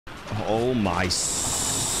Oh my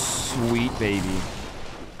sweet baby.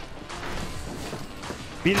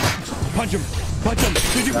 Beat him. Punch him. Punch him.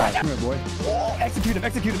 Juju, punch him. Come here, boy. Oh, execute him.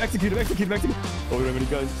 Execute him. Execute him. Execute him. Execute him. Oh, we don't have any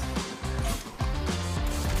guns.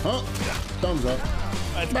 Huh? Thumbs up.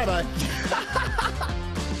 Bye-bye.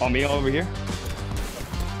 On me over here.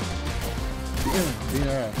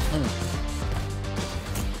 Yeah.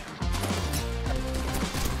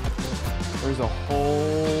 There's a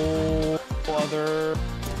whole other...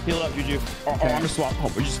 Heal up, Juju. Oh, armor swap.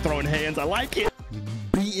 Oh, we're just throwing hands. I like it.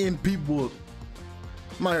 Beating people.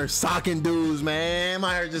 I'm out here socking dudes, man. I'm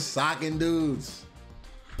out here just socking dudes.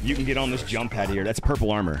 You can get on this jump pad here. That's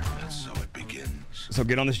purple armor. So it begins. So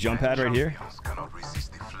get on this jump pad right here.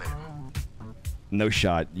 No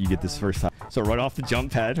shot. You get this first time. So right off the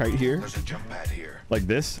jump pad right here. There's a jump pad here. Like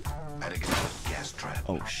this. Gas trap.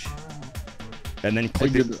 Oh, shit. And then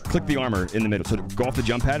click the armor in the middle. So go off the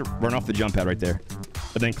jump pad, run off the jump pad right there.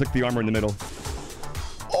 And then click the armor in the middle.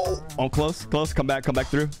 Oh, close, close. Come back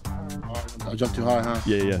through. I jumped too high, huh?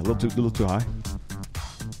 Yeah. A little too high.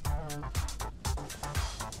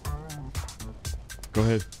 Go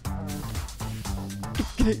ahead.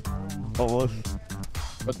 Get it. Almost.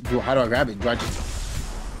 How do I grab it? Do I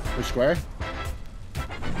just push square?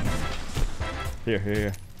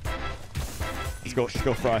 Here. Let's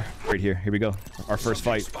go fry. Right here. Here we go. Our first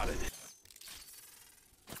fight.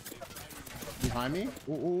 Behind me?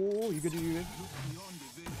 Oh, you good?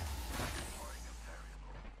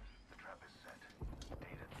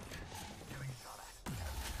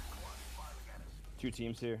 Two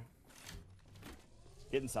teams here.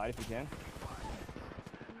 Get inside if you can.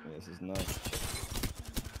 Yeah, this is nuts.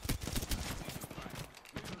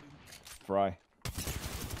 Fry.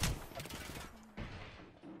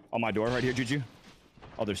 On my door right here, Juju.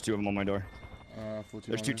 Oh, there's two of them on my door.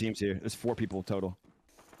 There's two teams here. There's 4 people total.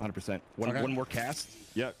 100%. One more cast.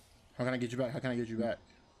 Yep. How can I get you back?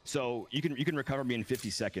 So you can recover me in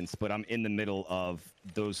 50 seconds, but I'm in the middle of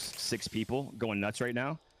those 6 people going nuts right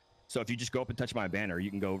now. So if you just go up and touch my banner, you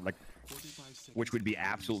can go like, which would be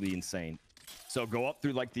absolutely insane. So go up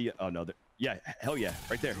through like the, oh no, yeah, hell yeah,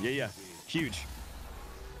 right there. Yeah, huge.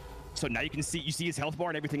 So now you see his health bar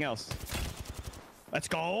and everything else. Let's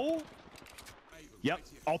go. Yep,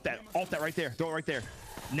 alt that right there. Throw it right there.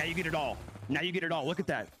 Now you get it all. Look at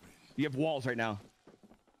that. You have walls right now.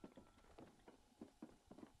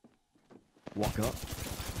 Walk up.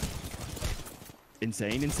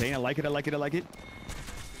 Insane. I like it.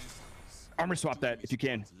 Armor swap that if you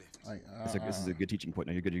can. This is a good teaching point.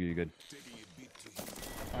 No, you're good.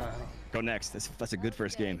 Go next. That's a good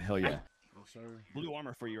first game. Hell yeah. Blue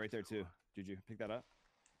armor for you right there too. Juju, pick that up.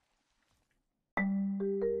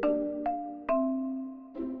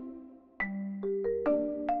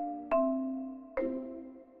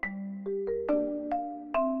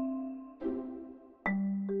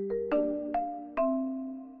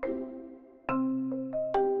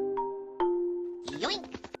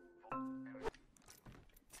 Yoink.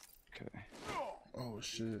 Okay. Oh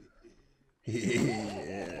shit.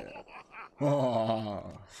 Yeah.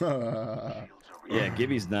 Oh. Yeah,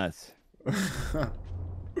 Gibby's nuts.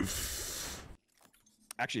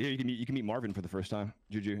 Actually, here you can meet Marvin for the first time.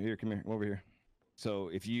 Juju, here, come here, over here. So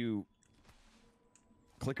if you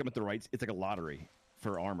click him at the right, it's like a lottery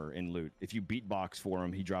for armor and loot. If you beatbox for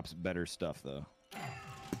him, he drops better stuff though.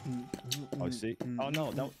 Oh, see? Oh no,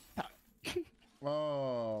 no.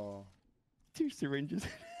 Oh. 2 syringes.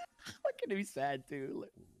 Look at him, he's sad too.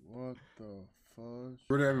 What the fuck?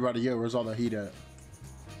 Where did everybody go? Where's all the heat at?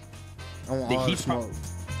 I want The all the heat smoke.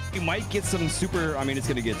 You might get some super. I mean, it's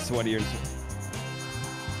gonna get sweatier.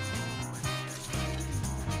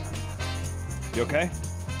 You okay?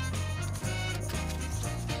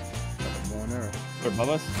 Bow and arrow. Or above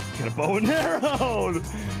us? Got a bow and arrow.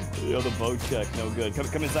 Yo, the bow check, no good.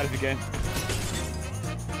 Come inside if you can.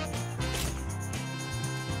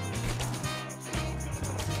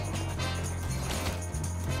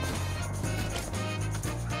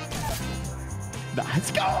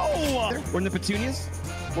 Let's go! We're in the petunias.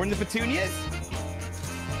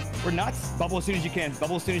 We're nuts. Bubble as soon as you can.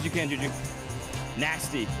 Juju.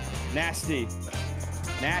 Nasty. Now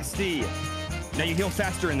you heal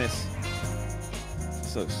faster in this.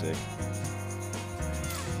 So sick.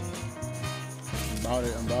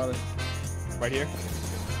 I'm about it. Right here.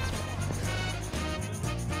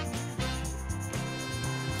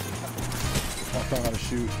 I thought how to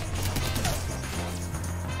shoot.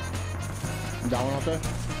 You got one out there?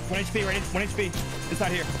 1 HP, right? 1 HP.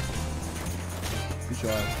 Inside here. Good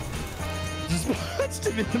shot. Just punched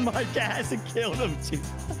him in my gas and killed him, too.